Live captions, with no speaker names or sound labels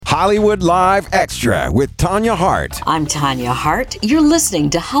Hollywood Live Extra with Tanya Hart. I'm Tanya Hart. You're listening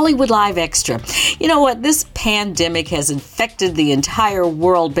to Hollywood Live Extra. You know what? This pandemic has infected the entire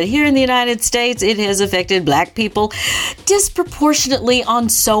world, but here in the United States, it has affected Black people disproportionately on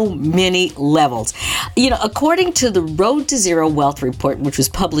so many levels. You know, according to the Road to Zero Wealth Report, which was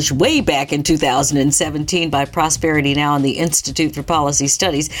published way back in 2017 by Prosperity Now and the Institute for Policy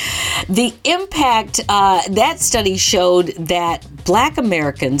Studies, the impact, that study showed that Black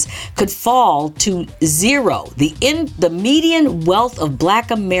Americans could fall to zero. The median wealth of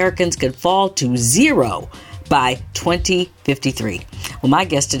Black Americans could fall to zero by 2053. Well, my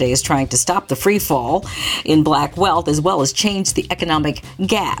guest today is trying to stop the free fall in Black wealth as well as change the economic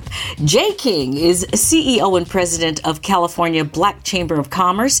gap. Jay King is CEO and president of California Black Chamber of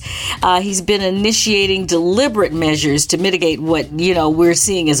Commerce. He's been initiating deliberate measures to mitigate what, we're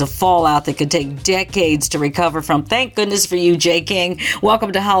seeing as a fallout that could take decades to recover from. Thank goodness for you, Jay King.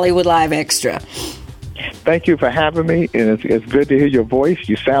 Welcome to Hollywood Live Extra. Thank you for having me, and it's good to hear your voice.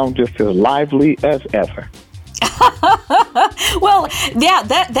 You sound just as lively as ever. Well, yeah,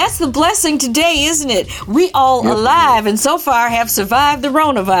 that's the blessing today, isn't it? We all alive and so far have survived the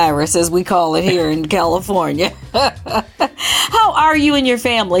coronavirus, as we call it here in California. How are you and your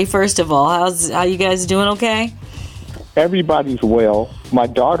family, first of all? How you guys doing okay? Everybody's well. My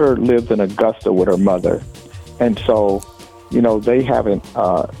daughter lives in Augusta with her mother, and so, they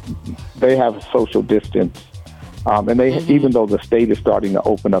have social distance, and they even though the state is starting to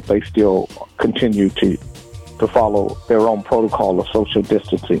open up, they still continue to follow their own protocol of social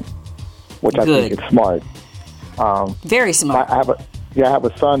distancing, which I think is smart. Very smart. I have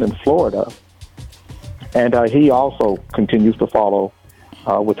a son in Florida, and he also continues to follow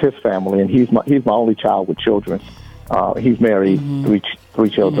with his family, and he's my only child with children. He's married, three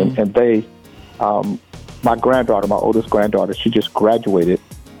children, and they, my granddaughter, my oldest granddaughter, she just graduated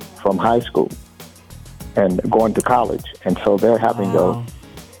from high school and going to college, and so they're having a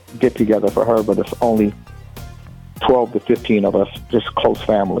get together for her, but it's only 12 to 15 of us, just close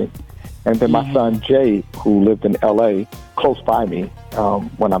family. And then my son, Jay, who lived in L.A., close by me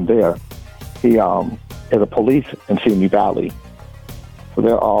when I'm there, he is a police in Simi Valley. So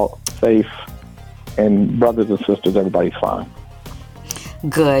they're all safe, and brothers and sisters, everybody's fine.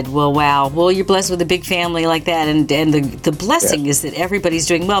 Good. Well, wow. Well, you're blessed with a big family like that, and the blessing is that everybody's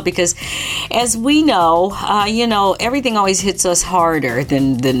doing well, because as we know, everything always hits us harder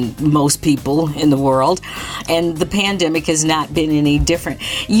than most people in the world, and the pandemic has not been any different.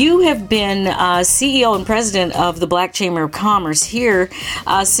 You have been CEO and president of the Black Chamber of Commerce here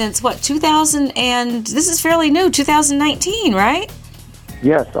since, 2000, and this is fairly new, 2019, right?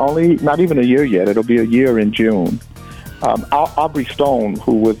 Yes, only not even a year yet. It'll be a year in June. Aubrey Stone,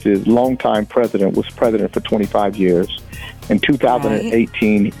 who was his longtime president, was president for 25 years. In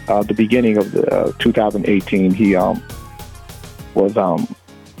 2018, the beginning of 2018, he was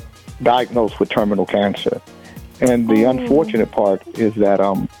diagnosed with terminal cancer. And the unfortunate part is that,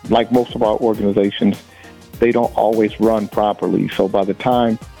 like most of our organizations, they don't always run properly. So by the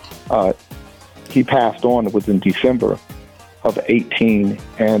time he passed on, it was in December of 18,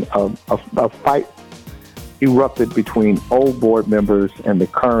 and a fight erupted between old board members and the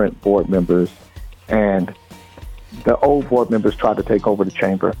current board members, and the old board members tried to take over the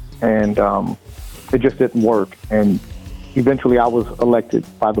chamber, and it just didn't work. And eventually I was elected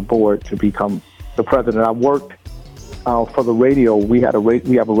by the board to become the president. I worked for the radio. We have a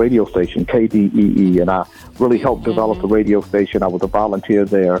radio station, KDEE, and I really helped develop the radio station. I was a volunteer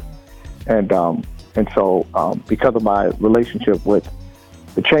there, and so because of my relationship with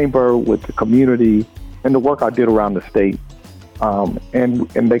the chamber, with the community, and the work I did around the state, and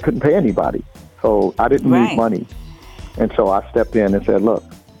they couldn't pay anybody. So I didn't need money. And so I stepped in and said, look,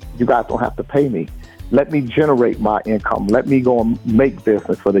 you guys don't have to pay me. Let me generate my income. Let me go and make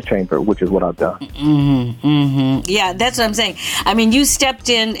business for the chamber, which is what I've done. Yeah, that's what I'm saying. I mean, you stepped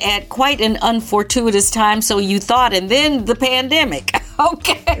in at quite an unfortuitous time, so you thought, and then the pandemic.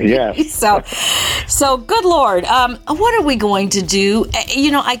 Okay. Yeah. So good Lord. What are we going to do?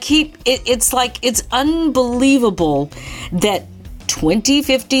 It's unbelievable that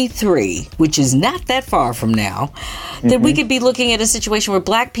 2053, which is not that far from now, that we could be looking at a situation where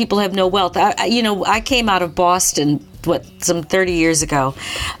Black people have no wealth. I came out of Boston, some 30 years ago,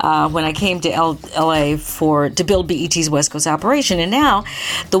 when I came to L.A. to build BET's West Coast operation. And now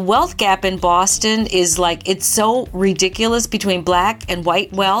the wealth gap in Boston is it's so ridiculous between Black and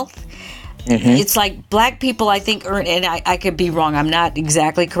white wealth it's like black people, I think, earn, and I could be wrong, I'm not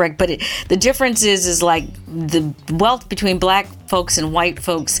exactly correct, but the difference is like the wealth between black folks and white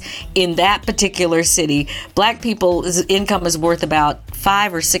folks in that particular city. Black people's income is worth about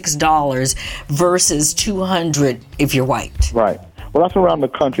 $5 or $6 versus $200 if you're white. Right. Well, that's around the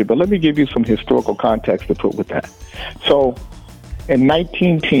country, but let me give you some historical context to put with that. So, in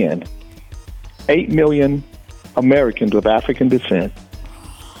 1910, 8 million Americans of African descent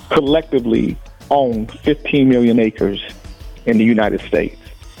collectively owned 15 million acres in the United States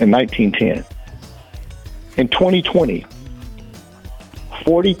in 1910. In 2020,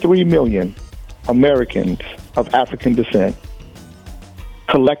 43 million Americans of African descent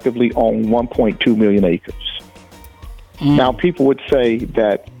collectively own 1.2 million acres. Now, people would say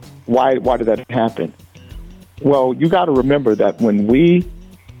that, why did that happen? Well, you got to remember that when we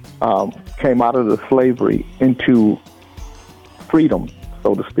came out of the slavery into freedom,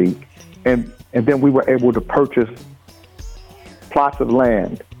 so to speak, and then we were able to purchase plots of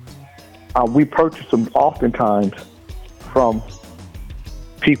land, we purchased them oftentimes from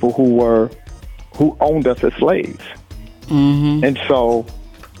people who owned us as slaves. And so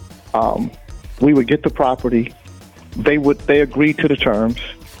we would get the property, they agreed to the terms,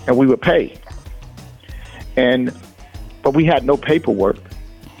 and we would pay. But we had no paperwork,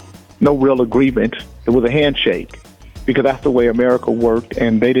 no real agreement. It was a handshake, because that's the way America worked,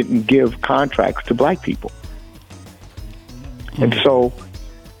 and they didn't give contracts to black people. And so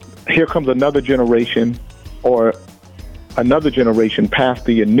here comes another generation, or another generation past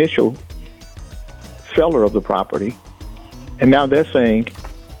the initial seller of the property, and now they're saying,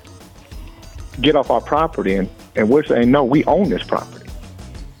 get off our property, and we're saying, no, we own this property.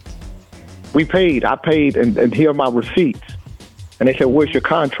 I paid, and here are my receipts. And they said, where's your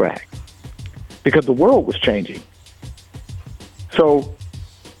contract? Because the world was changing. So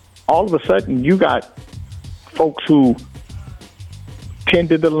all of a sudden, you got folks who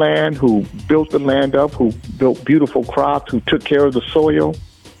tended the land, who built the land up, who built beautiful crops, who took care of the soil.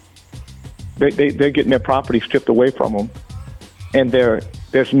 They're getting their property stripped away from them, and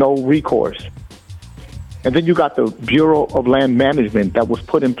there's no recourse. And then you got the Bureau of Land Management that was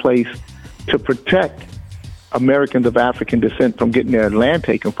put in place to protect Americans of African descent from getting their land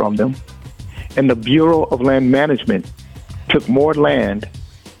taken from them. And the Bureau of Land Management took more land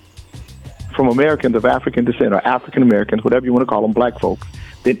from Americans of African descent, or African Americans, whatever you want to call them, black folks,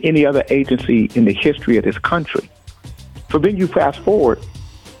 than any other agency in the history of this country. So then you fast forward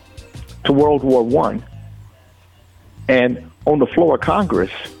to World War I, and on the floor of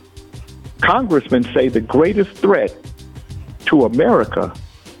Congress, congressmen say the greatest threat to America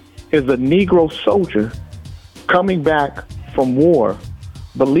is a Negro soldier coming back from war,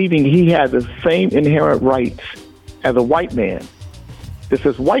 believing he has the same inherent rights as a white man. This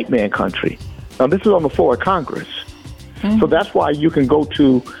is white man country. Now, this is on the floor of Congress. So that's why you can go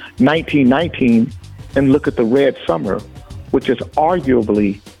to 1919 and look at the Red Summer, which is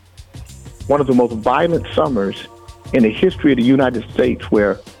arguably one of the most violent summers in the history of the United States,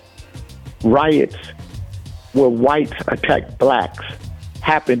 where riots where whites attacked blacks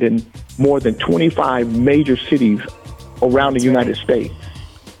happened in more than 25 major cities around the United States.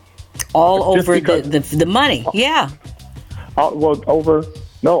 All over the money, yeah.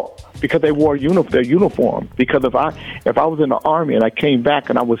 Because they wore their uniform. Because if I was in the Army and I came back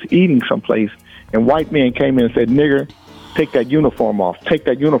and I was eating someplace, and white men came in and said, "Nigger, take that uniform off. Take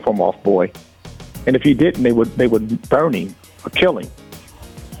that uniform off, boy." And if he didn't, they would burn him, or kill him,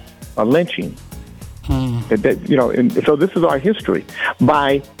 or lynch him. And so this is our history.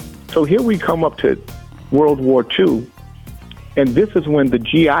 So here we come up to World War II, and this is when the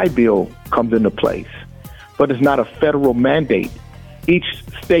GI Bill comes into place. But it's not a federal mandate. Each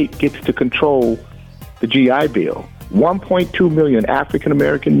state gets to control the GI Bill. 1.2 million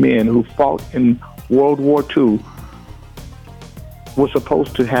African-American men who fought in World War II were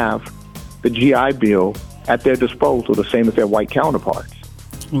supposed to have the GI Bill at their disposal, the same as their white counterparts.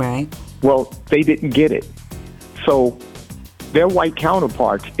 Right. Well, they didn't get it. So their white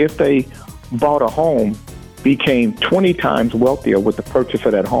counterparts, if they bought a home, became 20 times wealthier with the purchase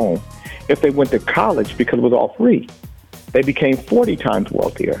of that home. If they went to college, because it was all free, they became 40 times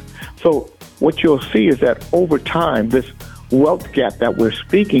wealthier. So what you'll see is that over time, this wealth gap that we're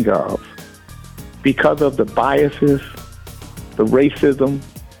speaking of, because of the biases, the racism,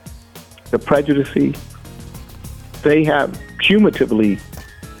 the prejudice, they have cumulatively,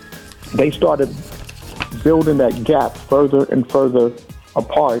 they started building that gap further and further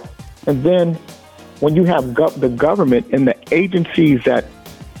apart. And then when you have the government and the agencies that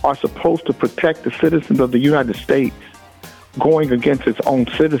are supposed to protect the citizens of the United States going against its own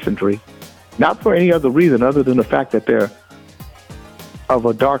citizenry, not for any other reason other than the fact that they're of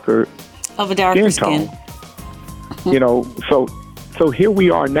a darker skin. You know, so here we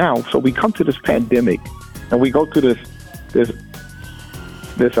are now. So we come to this pandemic, and we go to this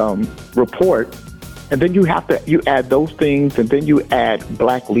report, and then you add those things, and then you add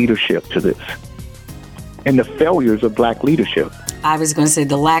black leadership to this, and the failures of black leadership. I was going to say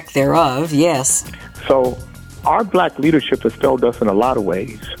the lack thereof. Yes. So our black leadership has failed us in a lot of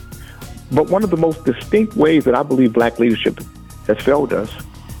ways, but one of the most distinct ways that I believe black leadership has failed us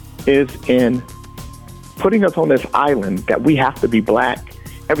is in putting us on this island that we have to be black.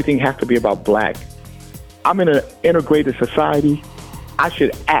 Everything has to be about black. I'm in an integrated society. I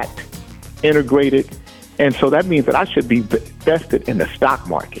should act integrated. And so that means that I should be vested in the stock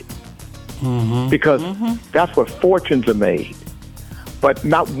market because that's where fortunes are made. But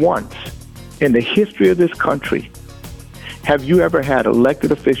not once in the history of this country have you ever had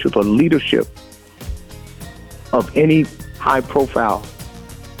elected officials or leadership of any high profile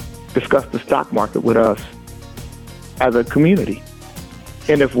discuss the stock market with us as a community.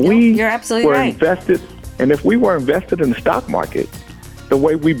 And if we you're absolutely were right. invested, and if we were invested in the stock market, the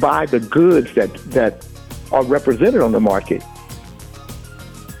way we buy the goods that are represented on the market,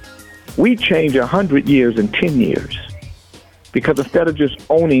 we change 100 years in 10 years. Because instead of just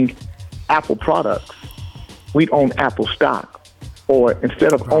owning Apple products, we'd own Apple stock. Or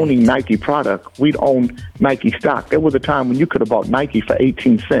instead of owning Nike product, we'd own Nike stock. There was a time when you could have bought Nike for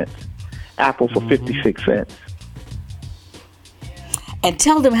 18 cents, Apple for 56 cents. And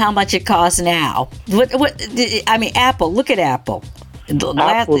tell them how much it costs now. I mean, Apple. Look at Apple.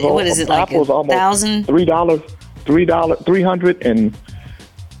 What is it, like Apple's almost $1,000?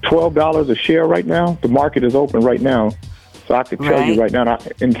 $312 a share right now. The market is open right now, so I could tell you right now.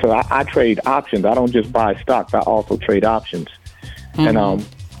 And so I trade options. I don't just buy stocks. I also trade options. And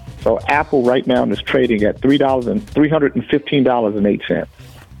so Apple right now is trading at $315.08.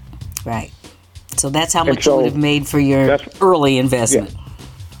 Right. So that's how much you would have made for your early investment. Yeah,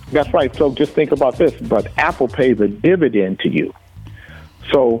 that's right. So just think about this. But Apple pays a dividend to you.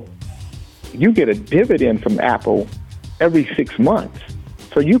 So you get a dividend from Apple every 6 months.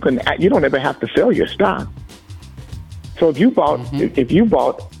 So you don't ever have to sell your stock. So if you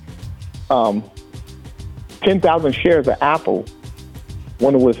bought 10,000 shares of Apple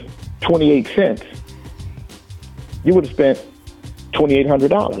when it was 28 cents, you would have spent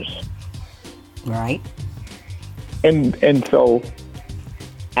 $2,800. Right. And so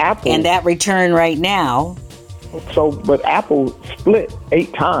Apple, and that return right now. But Apple split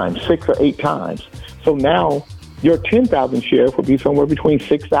 6 or 8 times. So now your 10,000 shares will be somewhere between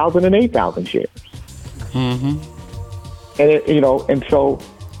 6,000 and 8,000 shares. And and so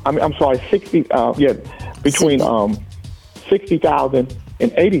I'm sorry, between 60,000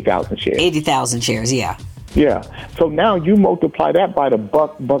 and 80,000 shares. 80,000 shares, yeah. Yeah. So now you multiply that by the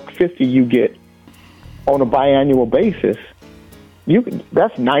 $1.50 you get on a biannual basis.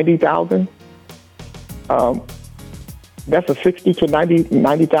 That's 90,000. That's a 60 to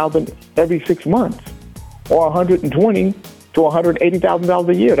 90,000 every 6 months, or $120 to $180,000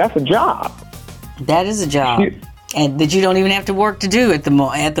 a year. That's a job. That is a job. And that you don't even have to work to do at the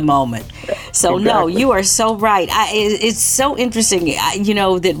moment. So exactly. No, you are so right. It's so interesting,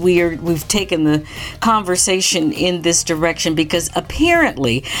 that we've taken the conversation in this direction, because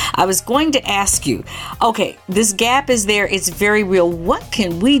apparently I was going to ask you, okay, this gap is there. It's very real. What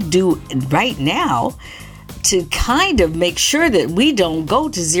can we do right now to kind of make sure that we don't go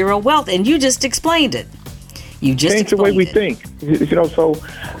to zero wealth? And you just explained it. Change the way we think. So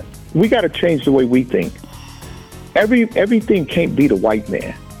we got to change the way we think. Everything can't be the white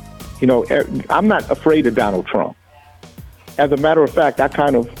man. I'm not afraid of Donald Trump. As a matter of fact, I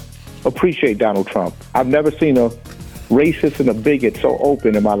kind of appreciate Donald Trump. I've never seen a racist and a bigot so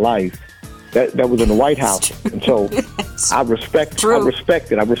open in my life that was in the White House. And so I respect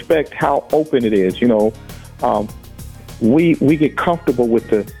it. I respect how open it is. We get comfortable with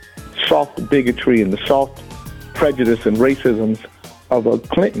the soft bigotry and the soft prejudice and racisms of a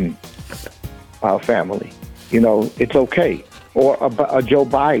Clinton family. It's okay. Or a Joe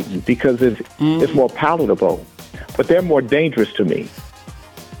Biden, because it's more palatable. But they're more dangerous to me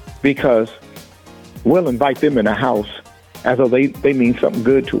because we'll invite them in the house as though they mean something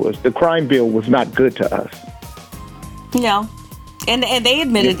good to us. The crime bill was not good to us. No. And they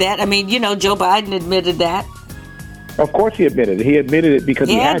admitted that. I mean, Joe Biden admitted that. Of course he admitted it. He admitted it because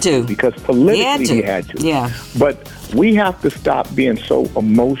he had to. Because politically he had to. Yeah. But we have to stop being so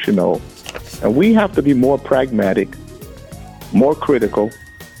emotional. And we have to be more pragmatic, more critical,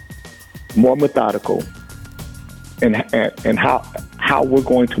 more methodical, and how how we're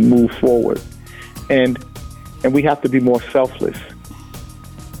going to move forward. And we have to be more selfless.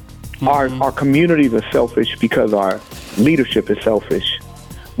 Our communities are selfish because our leadership is selfish.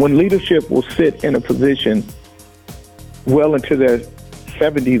 When leadership will sit in a position well into their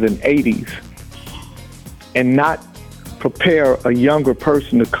 70s and 80s and not prepare a younger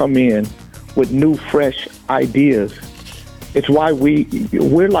person to come in with new, fresh ideas, it's why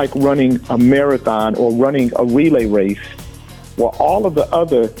we're like running a marathon or running a relay race where all of the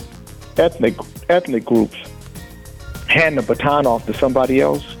other ethnic groups hand the baton off to somebody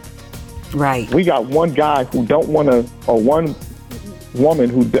else. Right. We got one guy who don't want to, or one woman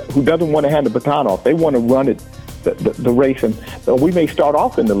who doesn't want to hand the baton off. They want to run it, the race, and we may start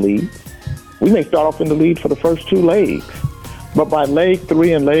off in the lead. We may start off in the lead for the first 2 legs, but by leg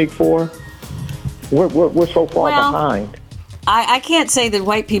 3 and leg 4, we're so far behind. I can't say that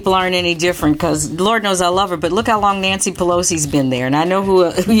white people aren't any different because Lord knows I love her, but look how long Nancy Pelosi's been there, and I know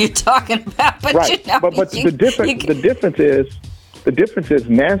who you're talking about. But right, you know, but the difference is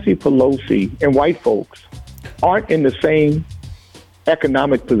Nancy Pelosi and white folks aren't in the same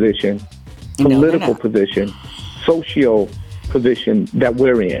economic position, political position, socio position that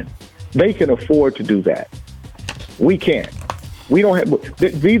we're in. They can afford to do that. We can't. We don't have.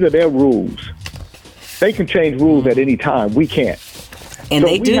 These are their rules. They can change rules at any time. We can't. And so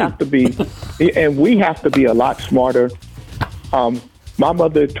they do. We have to be a lot smarter. My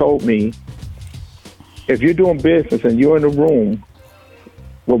mother told me, if you're doing business and you're in a room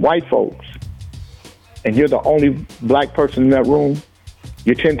with white folks and you're the only black person in that room,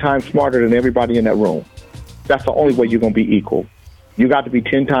 you're 10 times smarter than everybody in that room. That's the only way you're going to be equal. You got to be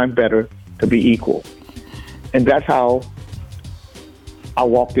 10 times better to be equal. And that's how I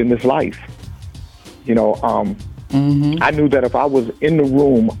walked in this life. You know, I knew that if I was in the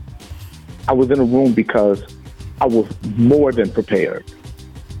room, I was in a room because I was more than prepared.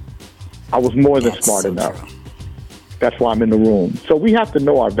 I was more than smart enough. True. That's why I'm in the room. So we have to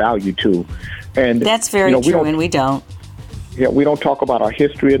know our value too. And that's very true, and we don't. Yeah, we don't talk about our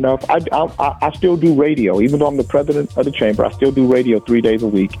history enough. I still do radio. Even though I'm the president of the chamber, I still do radio 3 days a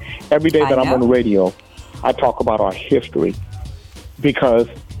week. Every day that I'm on the radio, I talk about our history because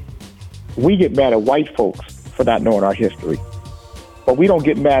we get mad at white folks for not knowing our history, but we don't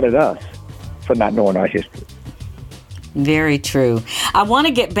get mad at us for not knowing our history. Very true. I want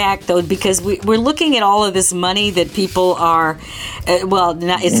to get back, though, because we're looking at all of this money that people are,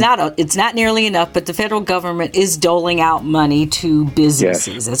 it's not nearly enough, but the federal government is doling out money to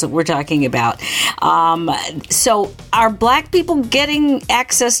businesses. Yes. That's what we're talking about. So are black people getting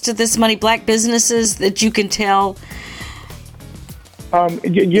access to this money, black businesses that you can tell?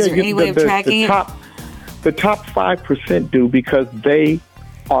 Is there any way of tracking it? The top 5% do because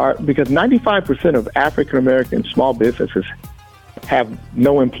 95% of African American small businesses have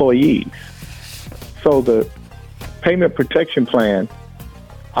no employees. So the payment protection plan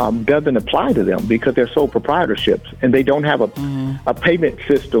doesn't apply to them because they're sole proprietorships and they don't have a payment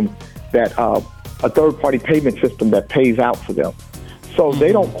system that a third-party payment system that pays out for them. So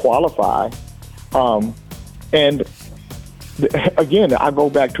they don't qualify. And again, I go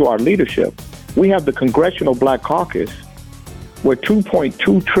back to our leadership. We have the Congressional Black Caucus where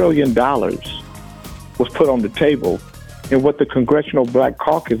 $2.2 trillion was put on the table and what the Congressional Black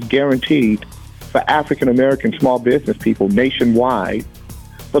Caucus guaranteed for African-American small business people nationwide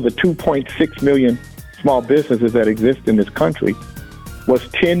for the 2.6 million small businesses that exist in this country was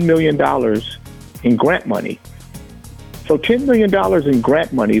 $10 million in grant money. So $10 million in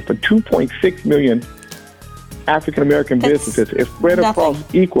grant money for 2.6 million African-American businesses, if spread across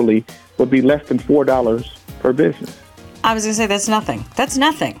equally, would be less than $4 per business. I was going to say that's nothing. That's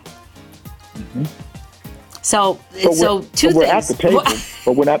nothing. Mm-hmm. So two we're things. At the table,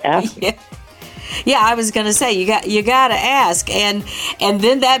 but we're not asking. Yeah, I was going to say you got to ask, and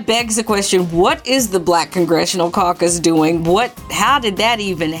then that begs the question: what is the Black Congressional Caucus doing? How did that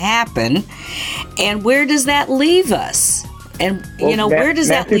even happen? And where does that leave us? And where does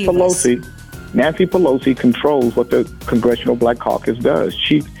that leave us? Nancy Pelosi controls what the Congressional Black Caucus does.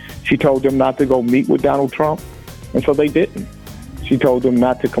 She told them not to go meet with Donald Trump, and so they didn't. She told them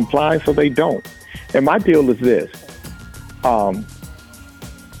not to comply, so they don't. And my deal is this.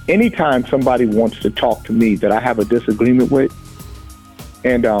 Anytime somebody wants to talk to me that I have a disagreement with,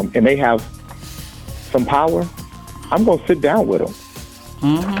 and they have some power, I'm going to sit down with them.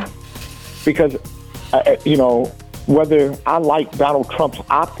 Mm-hmm. Because, whether I like Donald Trump's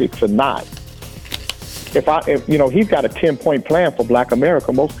optics or not, if he's got a 10-point plan for Black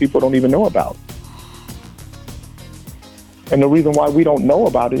America, most people don't even know about. And the reason why we don't know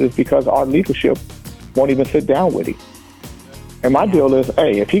about it is because our leadership won't even sit down with him. And my deal is,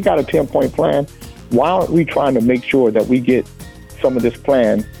 hey, if he got a 10-point plan, why aren't we trying to make sure that we get some of this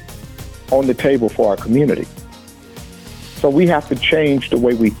plan on the table for our community? So we have to change the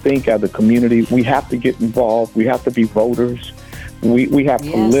way we think as a community. We have to get involved. We have to be voters. We have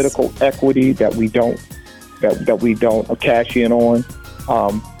political equity that we don't cash in on.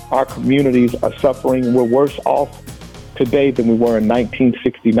 Our communities are suffering. We're worse off today than we were in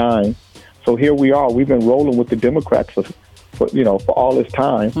 1969. So here we are. We've been rolling with the Democrats for all this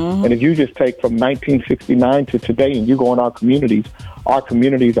time. Mm-hmm. And if you just take from 1969 to today and you go in our communities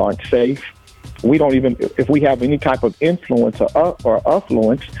aren't safe. We don't even, if we have any type of influence or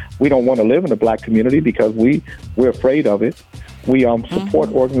affluence, we don't want to live in a black community because we're afraid of it. We support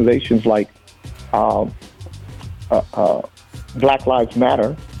organizations like Black Lives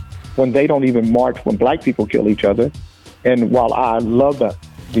Matter when they don't even march when black people kill each other. And while I love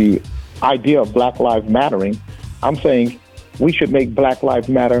the idea of Black Lives Mattering, I'm saying we should make Black Lives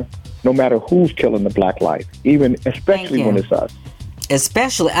Matter no matter who's killing the black life, especially when it's us.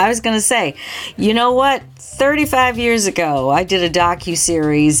 Especially, I was going to say, you know what? 35 years ago, I did a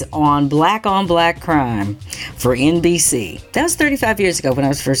docuseries on black crime for NBC. That was 35 years ago when I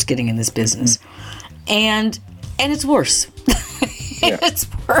was first getting in this business. And it's worse. Yeah. It's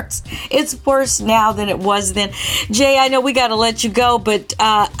worse. It's worse now than it was then. Jay, I know we got to let you go, but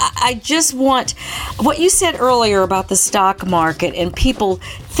I just want what you said earlier about the stock market and people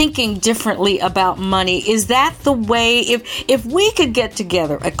thinking differently about money. Is that the way, if we could get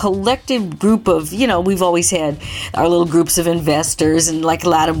together, a collective group of, we've always had our little groups of investors, and like a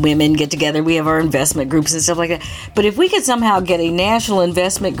lot of women get together, we have our investment groups and stuff like that. But if we could somehow get a national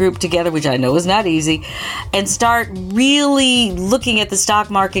investment group together, which I know is not easy, and start really looking at the stock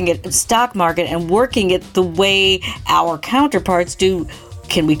market and working it the way our counterparts do,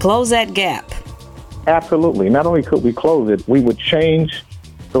 can we close that gap? Absolutely. Not only could we close it, we would change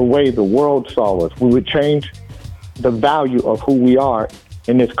the way the world saw us. We would change the value of who we are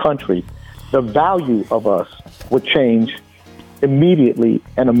in this country. The value of us would change immediately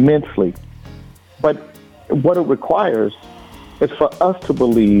and immensely. But what it requires is for us to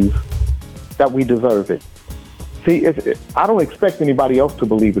believe that we deserve it. See, I don't expect anybody else to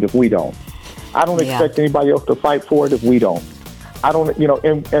believe it if we don't. I don't expect anybody else to fight for it if we don't. I don't,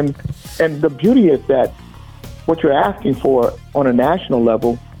 and the beauty is that what you're asking for on a national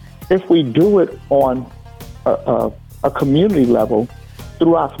level, if we do it on a community level,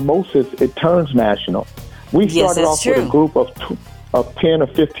 through osmosis, it turns national. We started off with a group of 10 or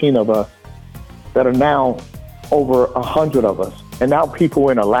 15 of us that are now over 100 of us. And now people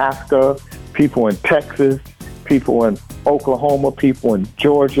in Alaska, people in Texas, people in Oklahoma, people in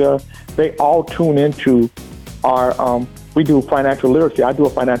Georgia, they all tune into our, we do financial literacy. I do a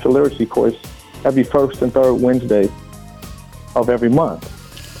financial literacy course every first and third Wednesday of every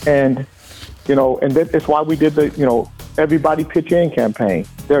month. And, and that's why we did the, Everybody Pitch In campaign.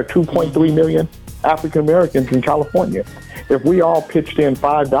 There are 2.3 million African Americans in California. If we all pitched in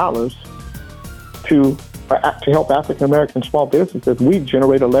 $5 to help African American small businesses, we'd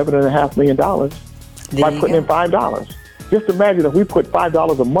generate $11.5 million by putting in $5. Just imagine if we put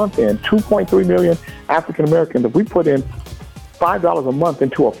 $5 a month in, 2.3 million African Americans, if we put in $5 a month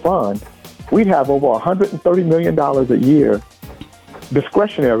into a fund, we'd have over $130 million a year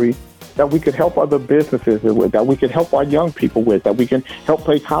discretionary that we could help other businesses with, that we could help our young people with, that we can help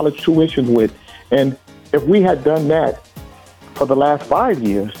pay college tuitions with. And if we had done that for the last 5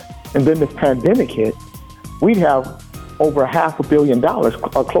 years, and then this pandemic hit, we'd have over $500 million, or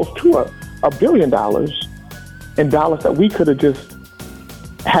close to $1 billion in dollars that we could have just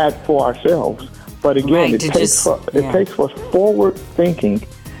had for ourselves. But again, it takes for forward thinking,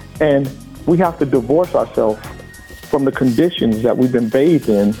 and we have to divorce ourselves from the conditions that we've been bathed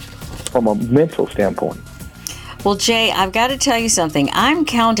in from a mental standpoint. Well, Jay, I've got to tell you something. I'm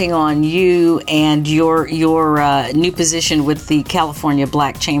counting on you and your new position with the California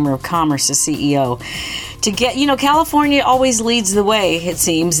Black Chamber of Commerce as CEO to get, California always leads the way, it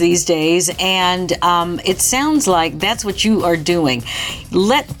seems, these days. And it sounds like that's what you are doing.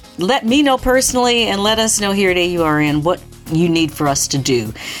 Let me know personally, and let us know here at AURN what you need for us to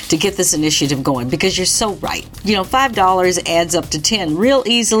do to get this initiative going, because you're so right. $5 adds up to 10 real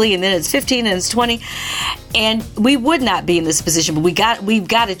easily, and then it's 15 and it's 20, and we would not be in this position. But we've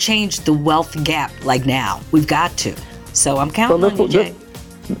got to change the wealth gap like now. We've got to. So I'm counting on you, Jay.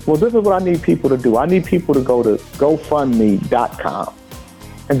 This is what I need people to do. I need people to go to GoFundMe.com,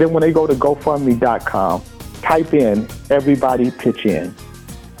 and then when they go to GoFundMe.com, type in "Everybody Pitch In,"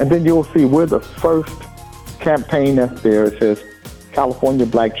 and then you'll see we're the first campaign that's there. It says California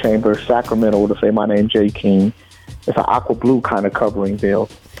Black Chamber, Sacramento, to say my name, Jay King. It's an aqua blue kind of covering bill.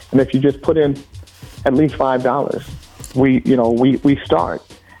 And if you just put in at least $5, we start.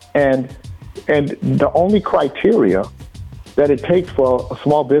 And the only criteria that it takes for a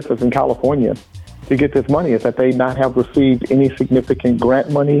small business in California to get this money is that they not have received any significant grant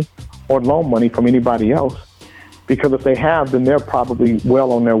money or loan money from anybody else. Because if they have, then they're probably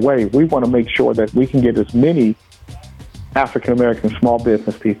well on their way. We want to make sure that we can get as many African-American small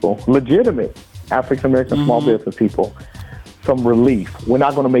business people, legitimate African-American small business people, some relief. We're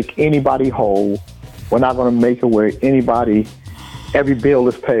not going to make anybody whole. We're not going to make it where every bill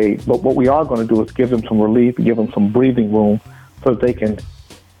is paid. But what we are going to do is give them some relief, give them some breathing room so that they can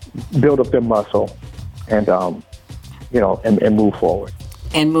build up their muscle and move forward.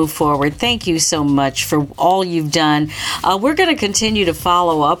 And move forward. Thank you so much for all you've done. We're going to continue to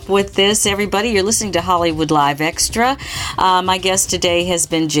follow up with this. Everybody, you're listening to Hollywood Live Extra. My guest today has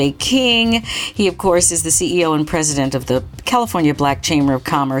been Jay King. He, of course, is the CEO and president of the California Black Chamber of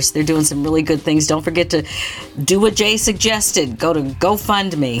Commerce. They're doing some really good things. Don't forget to do what Jay suggested. Go to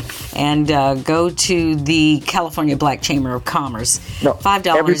GoFundMe and go to the California Black Chamber of Commerce. No,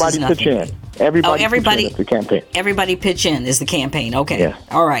 $5 is nothing. Pitch in. Everybody pitch in is the campaign. Everybody pitch in is the campaign. Okay. Yeah.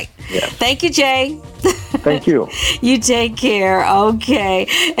 All right. Yeah. Thank you, Jay. Thank you. You take care. Okay.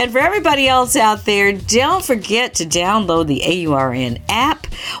 And for everybody else out there, don't forget to download the AURN app,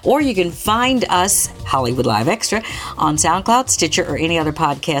 or you can find us, Hollywood Live Extra, on SoundCloud, Stitcher, or any other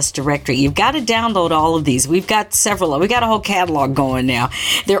podcast directory. You've got to download all of these. We've got several. We've got a whole catalog going now.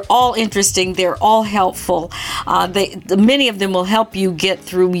 They're all interesting. They're all helpful. Many of them will help you get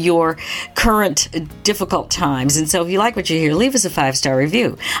through your current difficult times. And so if you like what you hear, leave us a 5-star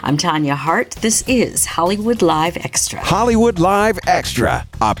review. I'm Tanya Hart. This is Hollywood Live Extra. Hollywood Live Extra,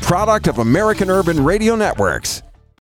 a product of American Urban Radio Networks.